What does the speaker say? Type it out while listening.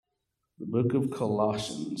The book of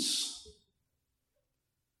Colossians.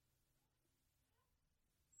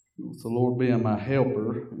 With the Lord being my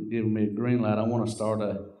helper and giving me a green light, I want to start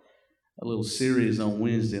a little series on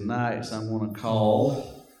Wednesday nights I'm going to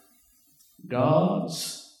call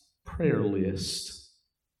God's Prayer List.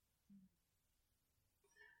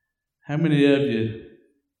 How many of you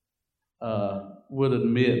would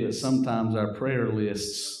admit that sometimes our prayer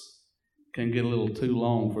lists can get a little too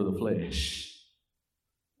long for the flesh?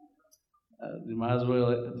 You might as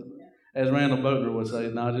well, as Randall Boatner would say,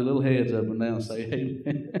 nod your little heads up and down and say,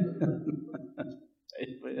 amen.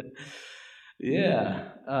 Amen. Yeah.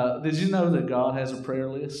 Did you know that God has a prayer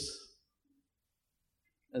list?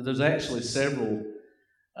 There's actually several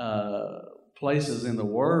places in the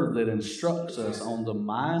Word that instructs us on the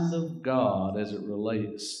mind of God as it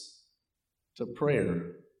relates to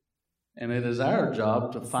prayer. And it is our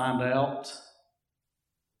job to find out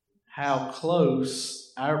how close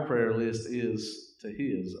our prayer list is to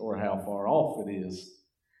His, or how far off it is.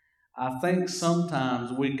 I think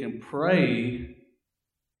sometimes we can pray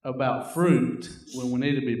about fruit when we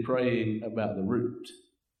need to be praying about the root.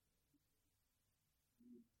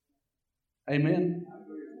 Amen?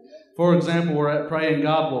 For example, we're praying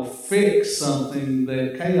God will fix something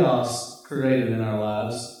that chaos created in our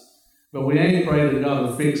lives, but we ain't praying that God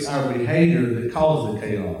will fix our behavior that caused the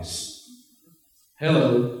chaos.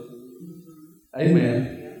 Hello?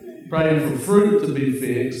 Amen. Praying for fruit to be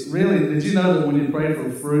fixed. Really, did you know that when you pray for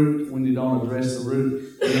fruit, when you don't address the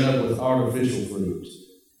root, you end up with artificial fruit?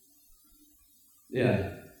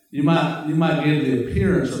 Yeah. You might give the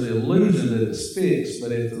appearance or the illusion that it's fixed,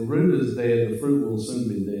 but if the root is dead, the fruit will soon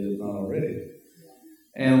be dead, if not already.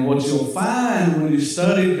 And what you'll find when you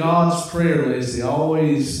study God's prayer list, He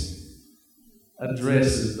always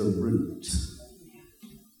addresses the root.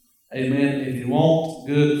 Amen. If you want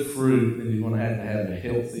good fruit, then you're going to have a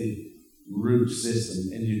healthy root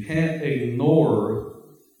system. And you can't ignore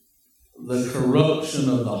the corruption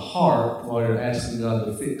of the heart while you're asking God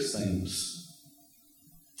to fix things.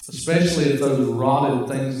 Especially if those rotted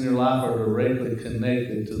things in your life are directly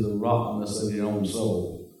connected to the rottenness of your own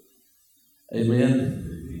soul.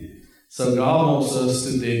 Amen. So God wants us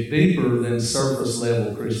to dig deeper than surface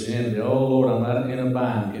level Christianity. Oh Lord, I'm not in a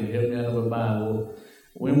bind. Can you help me out of a bind? Well,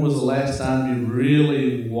 when was the last time you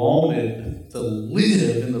really wanted to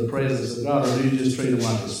live in the presence of God, or do you just treat Him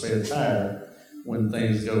like a spare tire when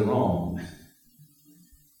things go wrong?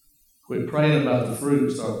 Quit praying about the fruit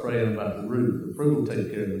and start praying about the root. The fruit will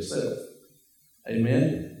take care of itself.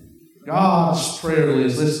 Amen? God's prayer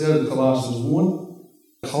list. Let's go to Colossians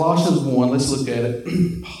 1. Colossians 1, let's look at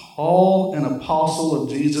it. Paul, an apostle of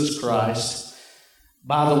Jesus Christ,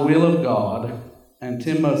 by the will of God, and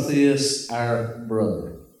Timotheus, our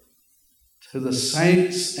brother, to the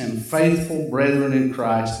saints and faithful brethren in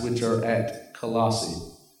Christ which are at Colossae.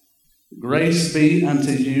 Grace be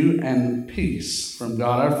unto you and peace from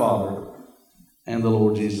God our Father and the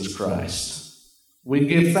Lord Jesus Christ. We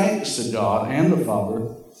give thanks to God and the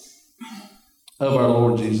Father of our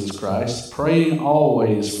Lord Jesus Christ, praying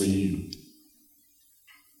always for you,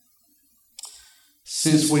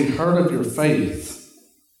 since we heard of your faith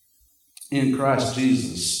in Christ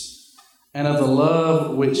Jesus, and of the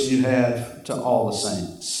love which you have to all the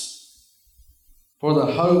saints, for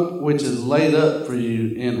the hope which is laid up for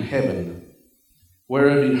you in heaven,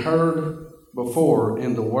 whereof you heard before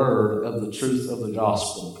in the word of the truth of the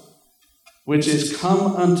gospel, which is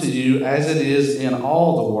come unto you as it is in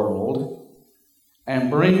all the world, and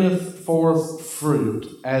bringeth forth fruit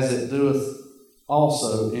as it doeth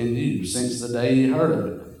also in you, since the day ye heard of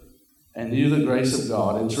it, and knew the grace of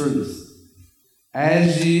God in truth.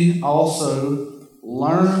 As ye also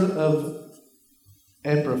learned of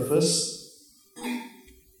Epaphras,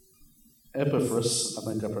 I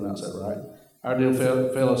think I pronounced that right, our dear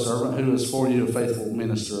fellow servant, who is for you a faithful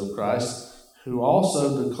minister of Christ, who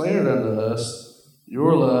also declared unto us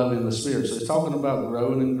your love in the Spirit. So he's talking about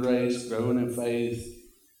growing in grace, growing in faith.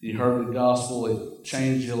 You heard the gospel, it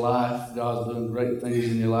changed your life. God's doing great things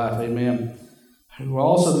in your life. Amen. Who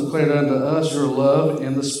also declared unto us your love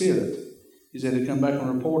in the Spirit. He said he'd come back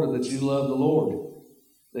and reported that you love the Lord,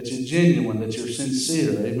 that you're genuine, that you're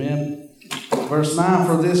sincere. Amen. Verse 9,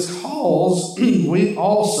 for this cause we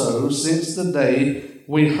also, since the day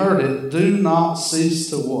we heard it, do not cease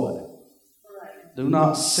to what? Do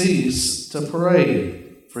not cease to pray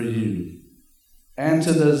for you, and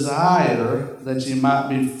to desire that you might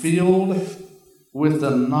be filled with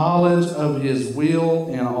the knowledge of His will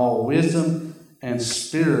in all wisdom and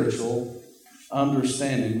spiritual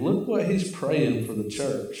understanding. Look what he's praying for the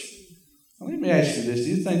church. Let me ask you this.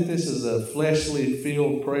 Do you think this is a fleshly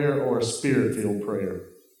filled prayer or a spirit filled prayer?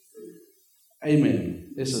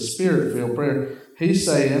 Amen. It's a spirit-filled prayer. He's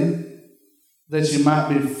saying that you might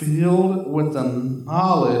be filled with the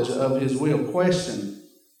knowledge of His will. Question: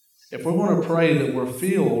 if we're going to pray that we're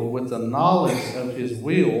filled with the knowledge of His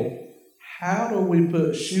will, how do we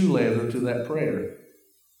put shoe leather to that prayer?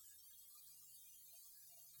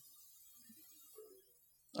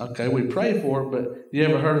 Okay, we pray for it, but you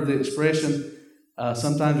ever heard of the expression,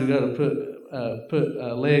 sometimes you got to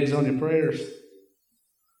put legs on your prayers?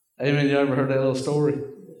 Amen. You ever heard that little story?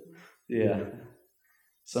 Yeah.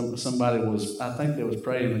 Somebody was, I think they was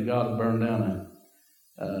praying that God would burn down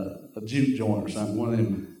a juke joint or something, one of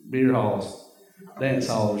them beer halls, dance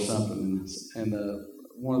hall or something. And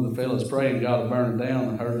one of the fellas praying God would burn it down,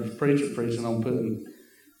 and heard the preacher preaching on putting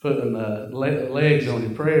legs on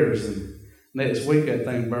your prayers. And next week that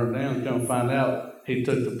thing burned down. Come find out he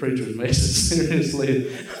took the preacher's message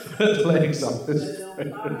seriously and put legs on his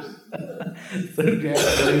prayers. Threw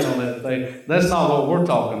gasoline on that thing. That's not what we're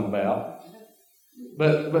talking about.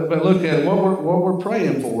 But look at it. What we're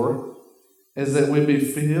praying for is that we be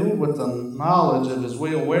filled with the knowledge of His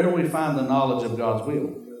will. Where do we find the knowledge of God's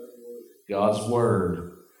will? God's Word.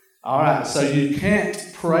 All right, so you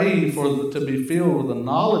can't pray to be filled with the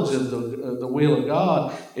knowledge of the will of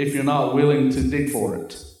God if you're not willing to dig for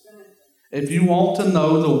it. If you want to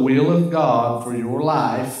know the will of God for your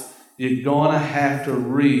life, you're going to have to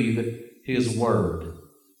read His Word.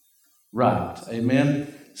 Right,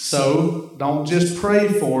 amen? So don't just pray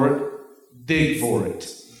for it, dig for it.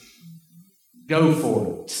 Go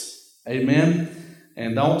for it. Amen?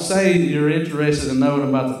 And don't say you're interested in knowing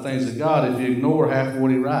about the things of God if you ignore half of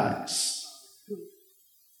what He writes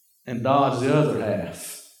and dodge the other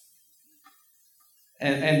half.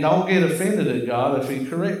 And don't get offended at God if He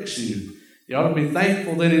corrects you. You ought to be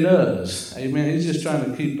thankful that He does. Amen? He's just trying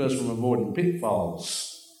to keep us from avoiding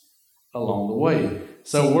pitfalls along the way.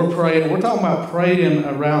 So we're talking about praying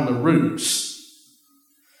around the roots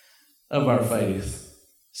of our faith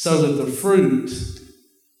so that the fruit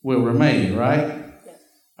will remain, right?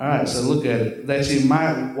 All right, so look at it. That ye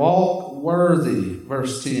might walk worthy,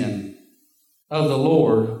 verse 10, of the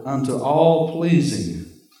Lord unto all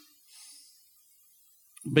pleasing,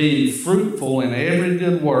 being fruitful in every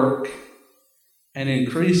good work and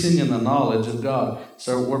increasing in the knowledge of God.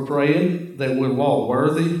 So we're praying that we'll walk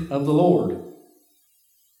worthy of the Lord.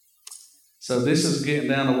 So this is getting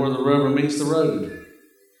down to where the rubber meets the road.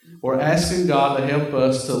 We're asking God to help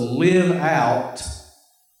us to live out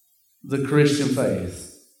the Christian faith.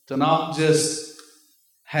 To not just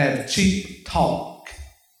have cheap talk.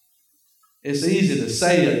 It's easy to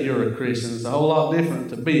say that you're a Christian. It's a whole lot different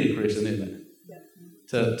to be a Christian, isn't it?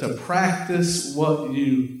 Yeah. To practice what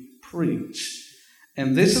you preach.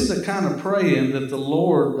 And this is the kind of praying that the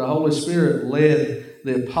Lord, the Holy Spirit, led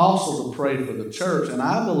the apostle to pray for the church. And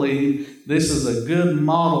I believe this is a good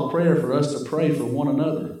model prayer for us to pray for one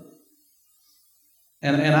another.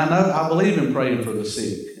 And I believe in praying for the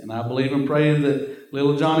sick. And I believe in praying that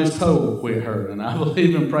little Johnny's toe will quit hurting. And I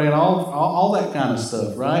believe in praying all that kind of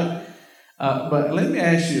stuff, right? But let me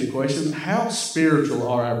ask you a question. How spiritual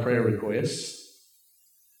are our prayer requests?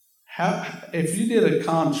 If you did a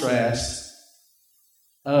contrast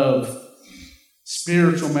of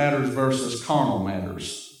spiritual matters versus carnal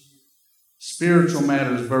matters, spiritual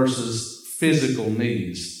matters versus physical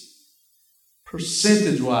needs,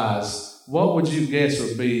 percentage-wise, what would you guess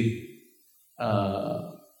would be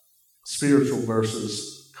spiritual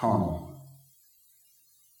versus carnal?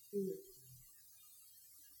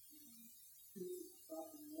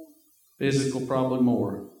 Physical, probably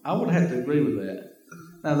more. I would have to agree with that.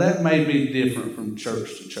 Now, that may be different from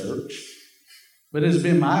church to church, but it's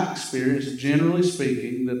been my experience, generally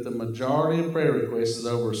speaking, that the majority of prayer requests is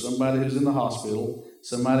over somebody who's in the hospital,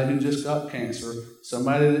 somebody who just got cancer,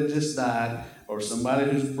 somebody that just died, or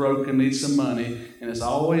somebody who's broken, needs some money, and it's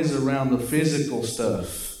always around the physical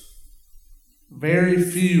stuff. Very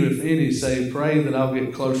few, if any, say, pray that I'll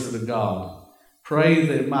get closer to God. Pray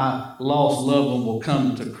that my lost loved one will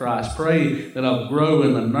come to Christ. Pray that I'll grow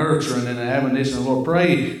in the nurturing and the admonition of the Lord.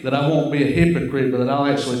 Pray that I won't be a hypocrite, but that I'll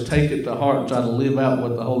actually take it to heart and try to live out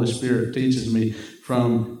what the Holy Spirit teaches me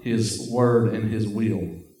from His Word and His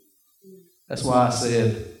will. That's why I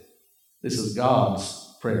said this is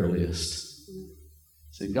God's prayer list.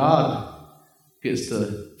 See, God gets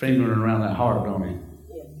to fingering around that heart, don't He?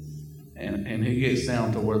 And He gets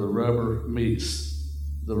down to where the rubber meets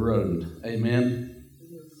the road. Amen?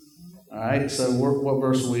 All right, so what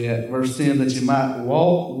verse are we at? Verse 10, that you might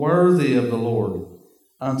walk worthy of the Lord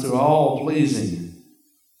unto all pleasing,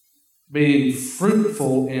 being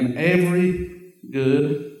fruitful in every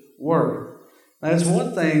good work. Now, it's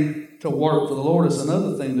one thing to work for the Lord. It's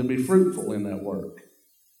another thing to be fruitful in that work.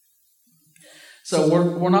 So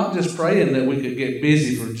we're not just praying that we could get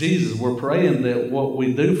busy for Jesus. We're praying that what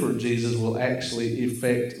we do for Jesus will actually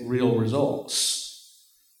effect real results.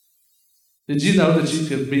 Did you know that you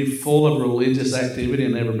could be full of religious activity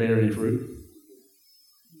and never bear any fruit?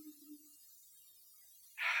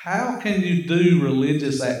 How can you do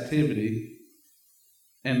religious activity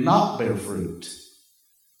and not bear fruit?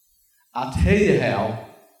 I'll tell you how,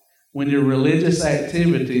 when your religious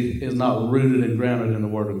activity is not rooted and grounded in the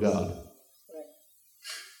Word of God.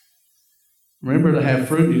 Remember, to have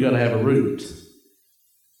fruit, you've got to have a root.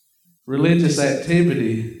 Religious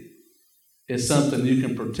activity is something you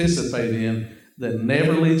can participate in that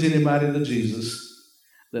never leads anybody to Jesus,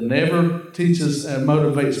 that never teaches and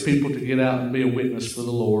motivates people to get out and be a witness for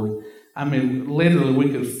the Lord. I mean, literally,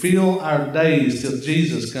 we could fill our days till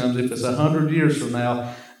Jesus comes, if it's 100 years from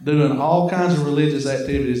now, doing all kinds of religious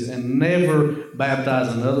activities and never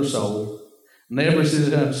baptize another soul, never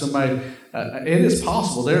see somebody. It is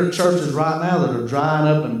possible. There are churches right now that are drying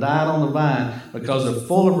up and dying on the vine because they're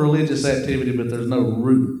full of religious activity, but there's no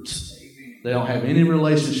root. They don't have any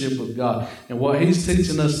relationship with God. And what He's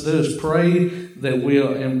teaching us to do is pray that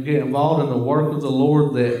we'll get involved in the work of the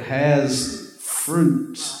Lord that has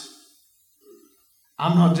fruit.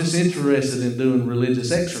 I'm not just interested in doing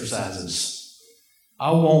religious exercises.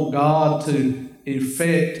 I want God to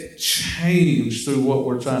effect change through what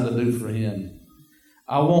we're trying to do for Him.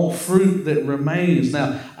 I want fruit that remains.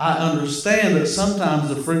 Now, I understand that sometimes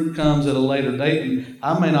the fruit comes at a later date, and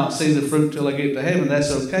I may not see the fruit till I get to heaven.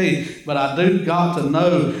 That's okay. But I do got to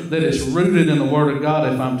know that it's rooted in the Word of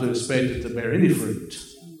God if I'm to expect it to bear any fruit.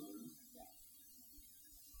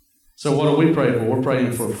 So what do we pray for? We're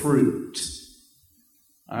praying for fruit.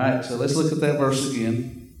 All right, so let's look at that verse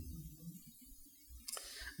again.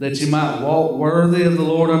 That you might walk worthy of the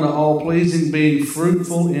Lord unto all pleasing, being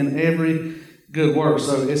fruitful in every good work.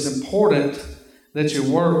 So it's important that your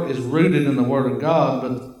work is rooted in the Word of God,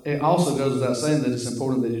 but it also goes without saying that it's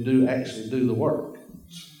important that you do actually do the work.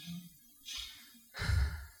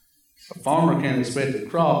 A farmer can't expect a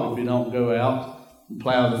crop if you don't go out and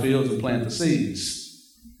plow the fields and plant the seeds.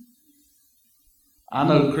 I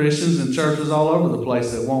know Christians and churches all over the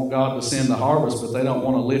place that want God to send the harvest, but they don't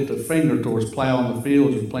want to lift a finger towards plowing the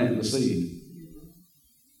fields and planting the seed.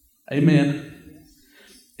 Amen.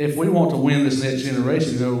 If we want to win this next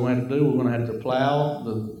generation, you know what we're going to have to do? We're going to have to plow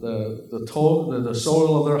the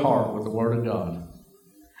soil of their heart with the Word of God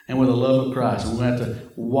and with the love of Christ. And we're going to have to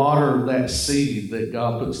water that seed that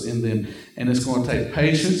God puts in them. And it's going to take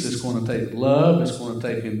patience. It's going to take love. It's going to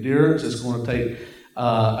take endurance. It's going to take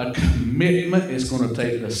a commitment. It's going to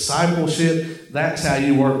take discipleship. That's how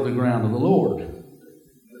you work the ground of the Lord.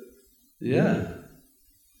 Yeah.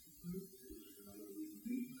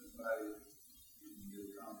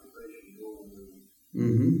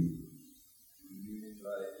 Mm-hmm.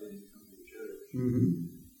 Mm-hmm.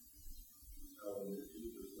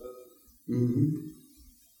 Mm-hmm.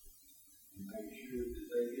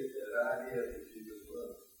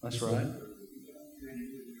 That's right.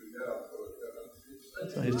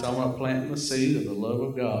 So he's talking about planting the seed of the love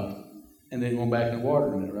of God and then going back and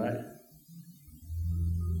watering it, right?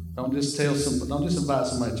 Don't just invite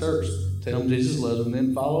somebody to church. Tell them Jesus loves them and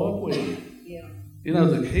then follow up with them. Yeah. You know,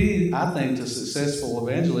 the key, I think, to successful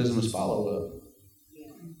evangelism is follow up.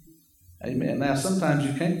 Yeah. Amen. Now, sometimes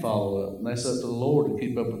you can't follow up, and that's up to the Lord to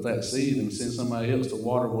keep up with that seed and send somebody else to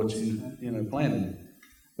water what you planted.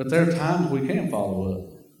 But there are times we can follow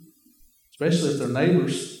up, especially if they're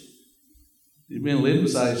neighbors. You've been living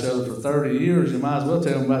beside each other for 30 years, you might as well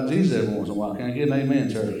tell them about Jesus every once in a while. Can I get an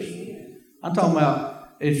amen, church? I'm talking about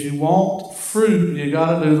if you want fruit, you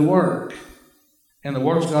got to do the work. And the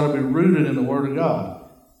work's got to be rooted in the Word of God.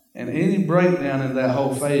 And any breakdown in that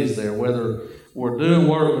whole phase there, whether we're doing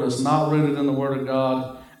work but it's not rooted in the Word of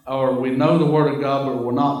God, or we know the Word of God but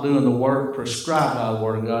we're not doing the work prescribed by the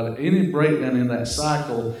Word of God, any breakdown in that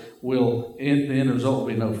cycle will, the end result will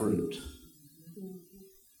be no fruit.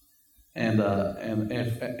 And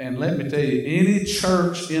let me tell you, any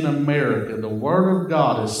church in America, the Word of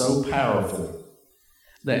God is so powerful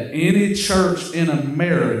that any church in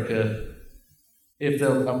America, if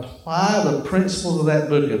they'll apply the principles of that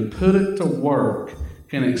book and put it to work,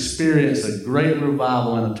 can experience a great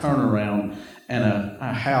revival and a turnaround and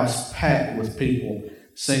a house packed with people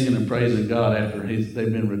singing and praising God after they've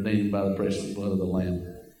been redeemed by the precious blood of the Lamb.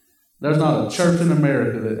 There's not a church in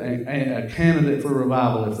America that ain't a candidate for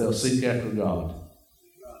revival if they'll seek after God.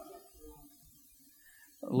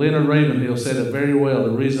 Leonard Ravenhill said it very well.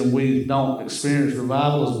 The reason we don't experience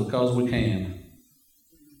revival is because we can.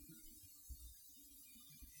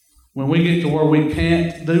 When we get to where we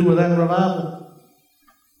can't do without revival,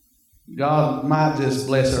 God might just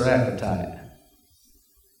bless our appetite.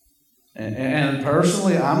 And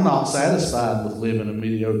personally, I'm not satisfied with living a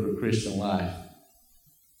mediocre Christian life.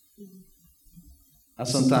 I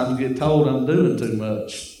sometimes get told I'm doing too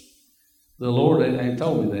much. The Lord ain't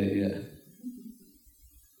told me that yet.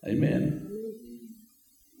 Amen.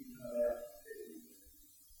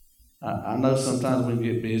 I know sometimes we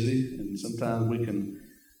get busy, and sometimes we can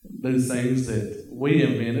do things that we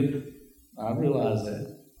invented. I realize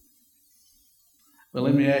that. But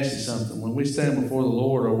let me ask you something. When we stand before the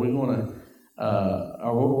Lord, are we going to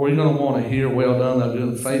want to hear, "Well done, thou good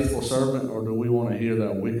and faithful servant," or do we want to hear,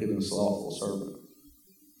 "Thou wicked and slothful servant"?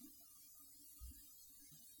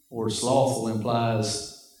 Or slothful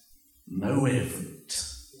implies no effort.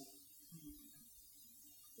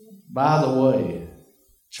 By the way,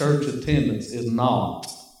 church attendance is not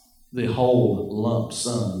the whole lump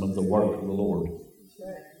sum of the work of the Lord.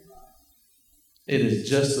 It is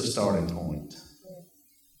just the starting point.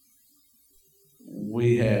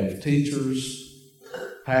 We have teachers,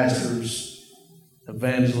 pastors,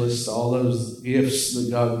 evangelists, all those gifts that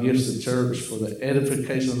God gives the church for the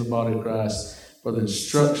edification of the body of Christ, for the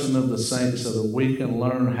instruction of the saints, so that we can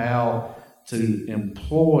learn how to be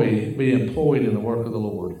employed in the work of the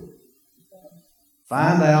Lord.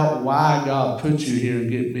 Find out why God put you here and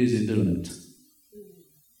get busy doing it.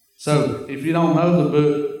 So, if you don't know the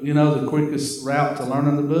book, you know the quickest route to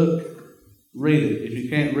learning the book? Read it. If you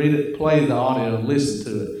can't read it, play the audio and listen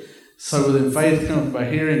to it. So then faith comes by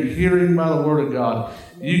hearing by the Word of God.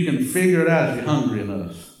 You can figure it out if you're hungry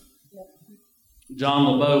enough.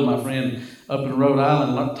 John LeBeau, my friend up in Rhode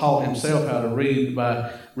Island, taught himself how to read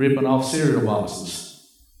by ripping off cereal boxes.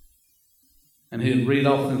 And he'd read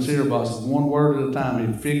off them cereal boxes one word at a time.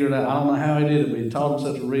 He'd figure it out. I don't know how he did it, but he taught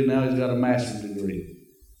himself to read. Now he's got a master's degree.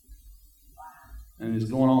 And he's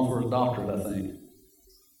going on for his doctorate, I think.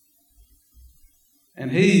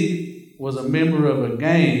 And he was a member of a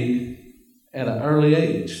gang at an early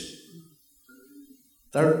age.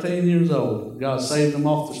 13 years old. God saved him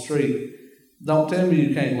off the street. Don't tell me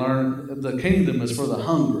you can't learn. The kingdom is for the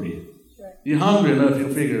hungry. You're hungry enough,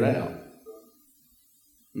 you'll figure it out.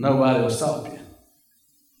 Nobody will stop you.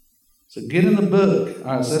 So get in the book.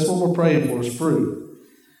 All right, so that's what we're praying for, is fruit.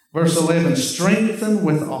 Verse 11, strengthen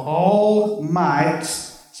with all might.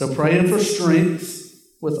 So praying for strength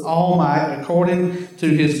with all might, according to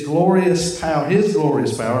his glorious power,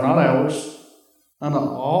 not ours, unto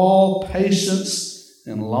all patience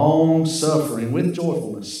and long suffering with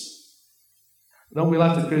joyfulness. Don't be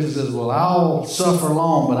like the Christian says, "Well, I'll suffer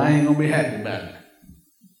long, but I ain't going to be happy about it."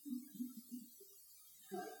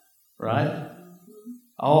 Right?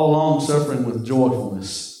 All long suffering with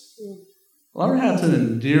joyfulness. Learn how to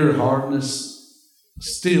endure hardness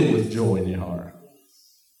still with joy in your heart.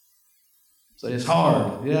 Say, it's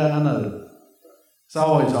hard. Yeah, I know. It's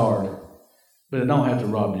always hard. But it don't have to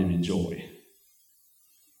rob you of your joy.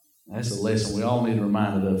 That's a lesson we all need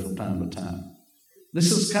reminded of from time to time.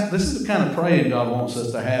 This is the kind of praying God wants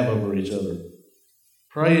us to have over each other.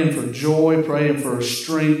 Praying for joy, praying for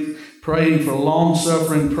strength, praying for long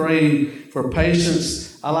suffering, praying for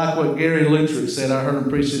patience. I like what Gary Lutrick said. I heard him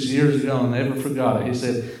preach this years ago and never forgot it. He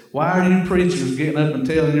said, "Why are you preachers getting up and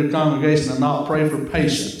telling your congregation to not pray for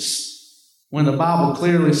patience when the Bible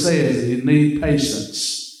clearly says that you need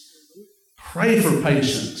patience?" Pray for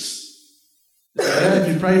patience. If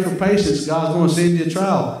you pray for patience, God's going to send you a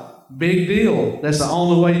trial. Big deal. That's the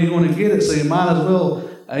only way you're going to get it. So you might as well,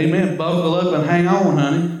 amen, buckle up and hang on,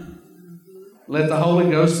 honey. Let the Holy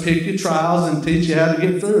Ghost pick your trials and teach you how to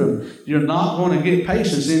get through them. You're not going to get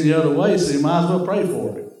patience any other way, so you might as well pray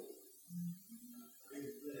for it.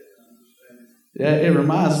 Yeah, it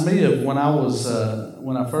reminds me of when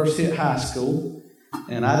I first hit high school,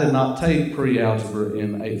 and I did not take pre-algebra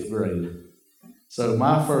in 8th grade. So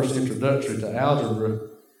my first introductory to algebra,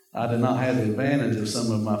 I did not have the advantage of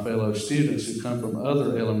some of my fellow students who come from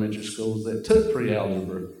other elementary schools that took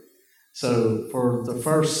pre-algebra. So for the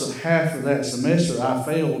first half of that semester, I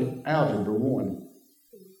failed Algebra 1.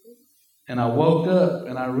 And I woke up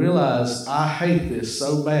and I realized I hate this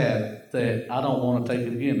so bad that I don't want to take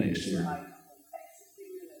it again next year.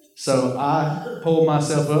 So I pulled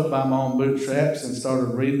myself up by my own bootstraps and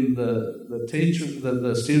started reading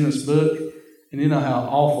the student's book. And you know how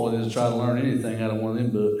awful it is to try to learn anything out of one of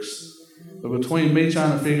them books. But between me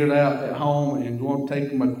trying to figure it out at home and going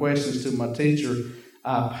taking my questions to my teacher,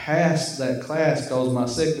 I passed that class because my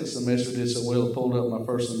second semester did so well, pulled up my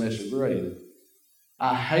first semester grade.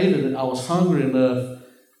 I hated it. I was hungry enough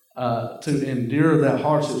to endure that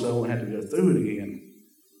hardship so I wouldn't have to go through it again.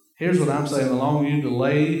 Here's what I'm saying. The longer you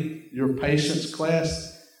delay your patience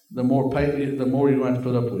class, the more you're going to have to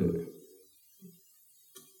put up with it.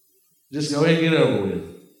 Just go ahead and get it over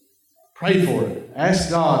with. Pray for it. Ask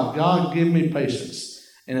God, God, give me patience.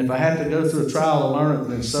 And if I have to go through a trial to learn it,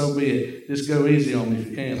 then so be it. Just go easy on me if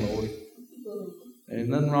you can, Lord. Ain't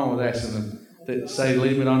nothing wrong with asking Him to say,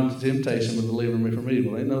 leave me not into temptation, but deliver me from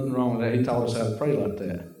evil. Ain't nothing wrong with that. He taught us how to pray like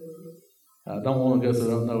that. I don't want to go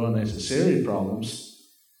through no unnecessary problems,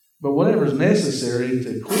 but whatever is necessary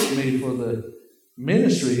to equip me for the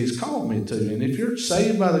ministry He's called me to. And if you're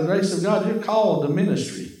saved by the grace of God, you're called to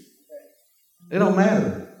ministry. It don't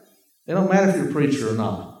matter. It don't matter if you're a preacher or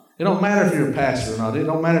not. It don't matter if you're a pastor or not. It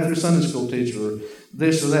don't matter if you're a Sunday school teacher or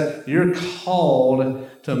this or that. You're called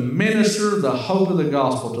to minister the hope of the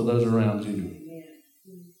gospel to those around you.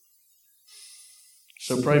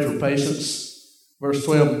 So pray for patience. Verse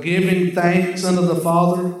 12, giving thanks unto the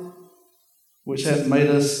Father, which hath made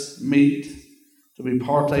us meet to be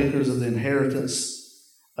partakers of the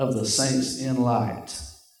inheritance of the saints in light.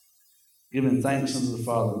 Giving thanks unto the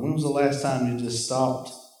Father. When was the last time you just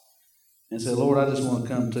stopped and said, Lord, I just want to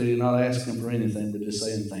come to you, not asking for anything, but just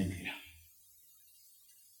saying thank you?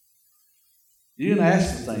 You can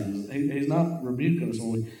ask for things. He's not rebuking us.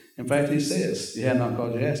 In fact, He says, you have not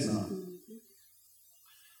because you ask not.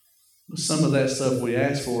 Some of that stuff we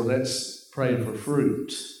ask for, that's praying for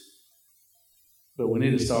fruit. But we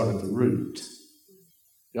need to start at the root.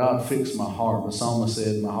 God, fix my heart. The psalmist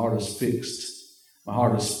said, my heart is fixed. My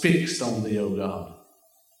heart is fixed on Thee, O God.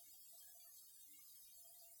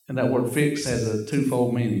 And that word fixed has a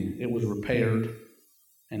twofold meaning. It was repaired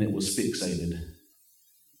and it was fixated.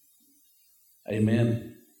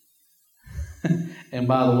 Amen. And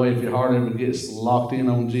by the way, if your heart ever gets locked in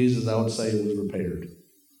on Jesus, I would say it was repaired.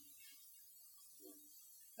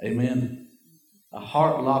 Amen. A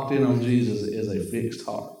heart locked in on Jesus is a fixed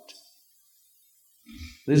heart.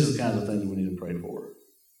 These are the kinds of things we need to pray for.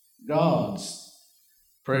 God's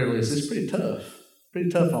prayer list is pretty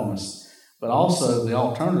tough on us. But also the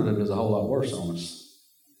alternative is a whole lot worse on us.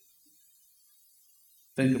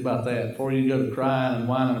 Think about that. Before you go to crying and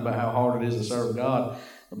whining about how hard it is to serve God,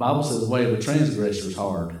 the Bible says the way of a transgressor is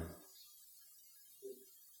hard.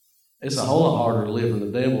 It's a whole lot harder to live for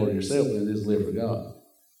the devil or yourself than it is to live for God.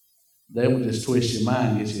 The devil just twists your mind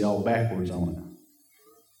and gets you all backwards on it.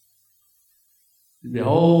 You'd be a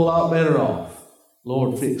whole lot better off.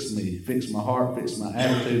 Lord, fix me. Fix my heart. Fix my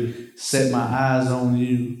attitude. Set my eyes on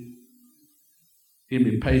you. Give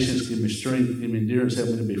me patience. Give me strength. Give me endurance. Help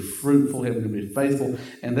me to be fruitful. Help me to be faithful.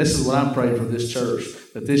 And this is what I'm praying for this church,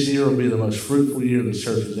 that this year will be the most fruitful year this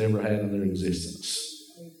church has ever had in their existence.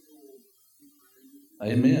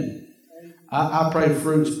 Amen. I pray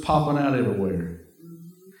fruits popping out everywhere.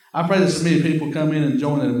 I pray that so many people come in and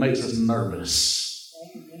join it, it makes us nervous.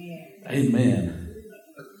 Amen.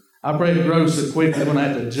 I pray it grows so quick we're going to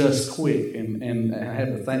have to adjust quick and have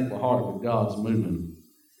a thankful heart that God's moving.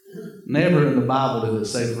 Never in the Bible did it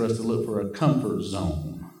say for us to look for a comfort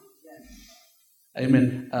zone.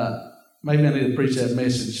 Amen. Maybe I need to preach that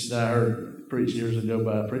message that I heard preached years ago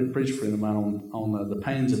by a preacher friend of mine on the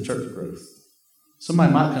pains of church growth.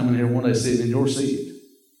 Somebody might come in here one day sitting in your seat.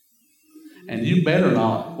 And you better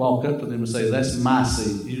not walk up to them and say, that's my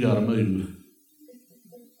seat. You got to move.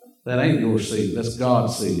 That ain't your seat. That's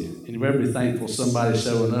God's seat. And you better be thankful somebody's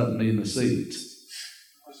showing up needing a seat.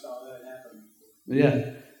 I saw that happen.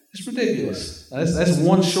 Yeah. It's ridiculous. That's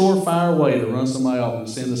one surefire way to run somebody off and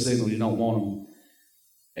send a signal you don't want them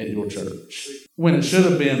at your church. When it should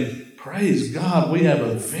have been, praise God, we have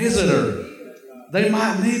a visitor. They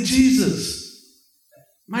might need Jesus.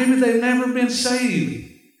 Maybe they've never been saved.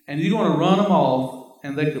 And you're going to run them off,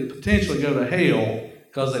 and they could potentially go to hell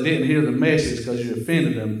because they didn't hear the message because you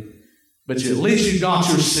offended them. But at least you got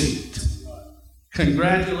your seat.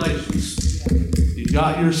 Congratulations. You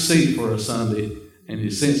got your seat for a Sunday, and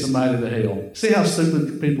you sent somebody to hell. See how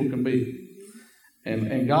stupid people can be.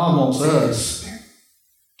 And God wants us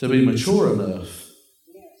to be mature enough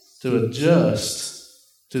to adjust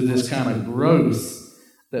to this kind of growth.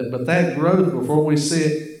 But that growth, before we see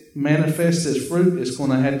it manifest as fruit, is going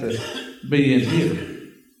to have to be in here.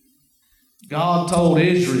 God told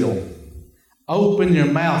Israel, open your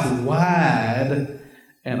mouth wide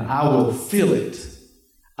and I will fill it.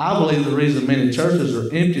 I believe the reason many churches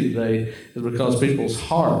are empty today is because people's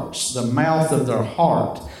hearts, the mouth of their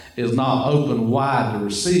heart, is not open wide to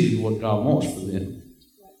receive what God wants for them.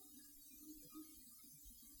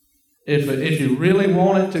 If you really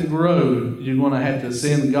want it to grow, you're going to have to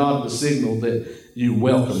send God the signal that you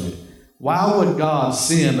welcome it. Why would God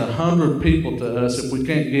send 100 people to us if we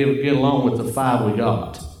can't get along with the 5 we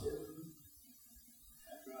got?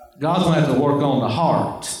 God's going to have to work on the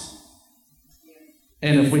heart.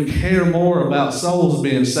 And if we care more about souls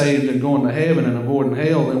being saved and going to heaven and avoiding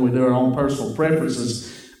hell than we do our own personal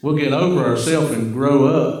preferences, we'll get over ourselves and grow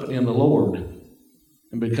up in the Lord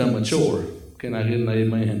and become mature. Can I get an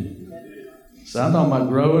amen? So I'm talking about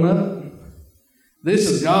growing up. This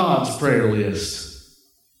is God's prayer list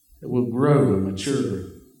that will grow and mature.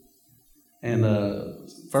 And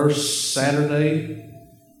first Saturday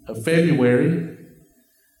of February,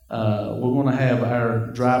 we're going to have our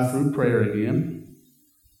drive-through prayer again.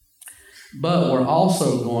 But we're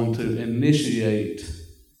also going to initiate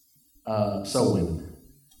soul winning.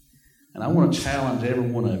 And I want to challenge every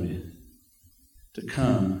one of you to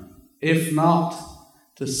come. If not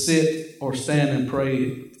to sit or stand and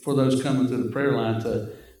pray for those coming through the prayer line,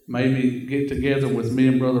 to maybe get together with me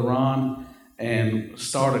and Brother Ron and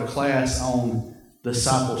start a class on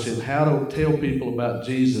discipleship, how to tell people about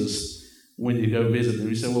Jesus when you go visit them.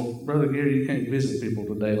 You say, well, Brother Gary, you can't visit people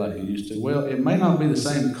today like you used to. Well, it may not be the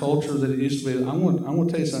same culture that it used to be. I'm going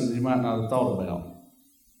to tell you something you might not have thought about.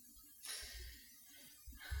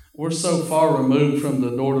 We're so far removed from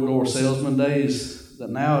the door-to-door salesman days that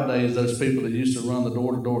nowadays those people that used to run the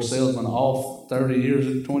door-to-door salesman off 30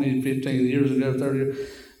 years, 20, 15 years ago, 30 years,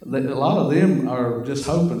 a lot of them are just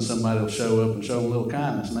hoping somebody will show up and show them a little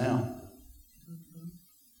kindness now.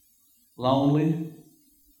 Lonely.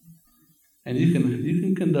 And you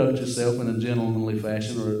can conduct yourself in a gentlemanly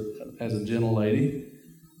fashion or as a gentle lady.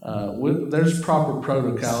 There's proper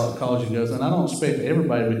protocols you go through. And I don't expect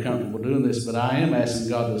everybody to be comfortable doing this, but I am asking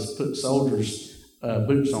God to put soldiers'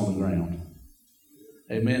 boots on the ground.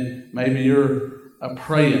 Amen. Maybe you're a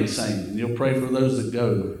praying saint and you'll pray for those that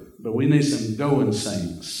go. But we need some going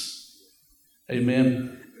saints.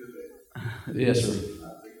 Amen. Yes, sir.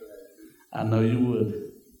 I know you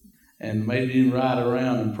would. And maybe you ride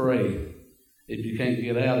around and pray. If you can't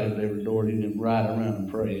get out of every door, you can ride around and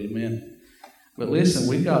pray. Amen. But listen,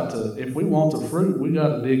 if we want the fruit, we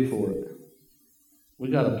got to dig for it. We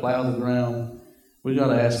got to plow the ground. We got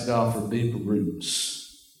to ask God for deeper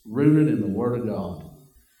roots, rooted in the Word of God.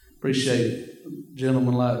 Appreciate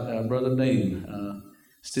gentlemen like Brother Dean,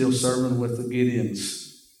 still serving with the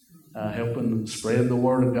Gideons, helping spread the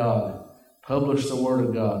Word of God, publish the Word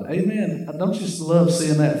of God. Amen. Don't you just love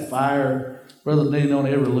seeing that fire? Brother Dean, don't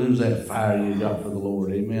ever lose that fire you got for the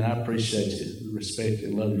Lord. Amen. I appreciate you, respect you,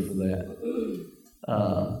 and love you for that.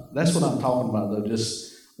 That's what I'm talking about, though.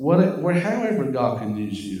 Just however God can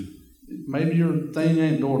use you. Maybe your thing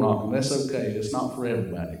ain't door knocking. That's okay. It's not for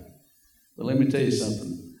everybody. But let me tell you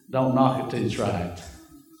something. Don't knock it till you try it.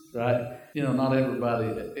 Right? Not everybody.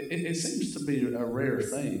 It seems to be a rare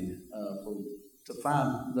thing to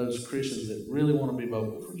find those Christians that really want to be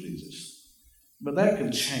vocal for Jesus. But that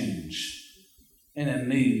can change. And it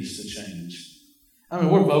needs to change. I mean,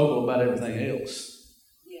 we're vocal about everything else.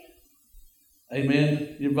 Yeah.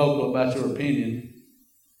 Amen. You're vocal about your opinion.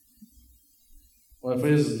 Well, if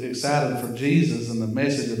we was excited for Jesus and the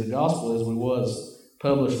message of the gospel as we was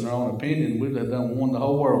publishing our own opinion, we'd have won the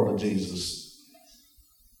whole world to Jesus.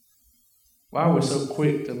 Why are we so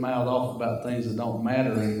quick to mouth off about things that don't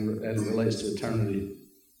matter as it relates to eternity?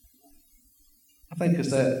 I think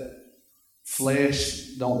it's that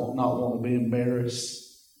flesh not want to be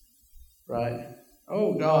embarrassed, right?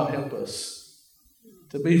 Oh, God, help us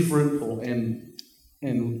to be fruitful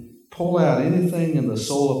and pull out anything in the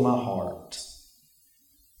soul of my heart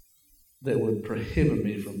that would prohibit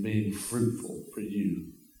me from being fruitful for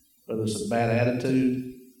you. Whether it's a bad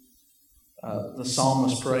attitude, the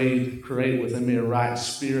psalmist prayed, create within me a right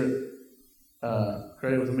spirit,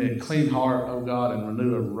 create within me a clean heart, O God, and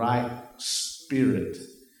renew a right spirit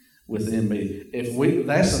within me.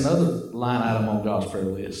 That's another line item on God's prayer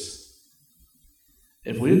list.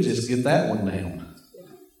 If we just get that one down,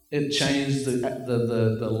 it changed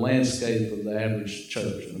the landscape of the average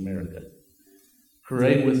church in America.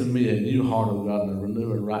 Create within me a new heart, O God, and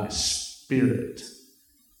renew a right spirit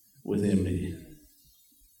within me.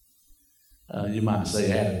 You might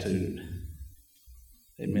say attitude.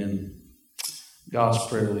 Amen. God's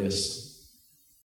prayer list.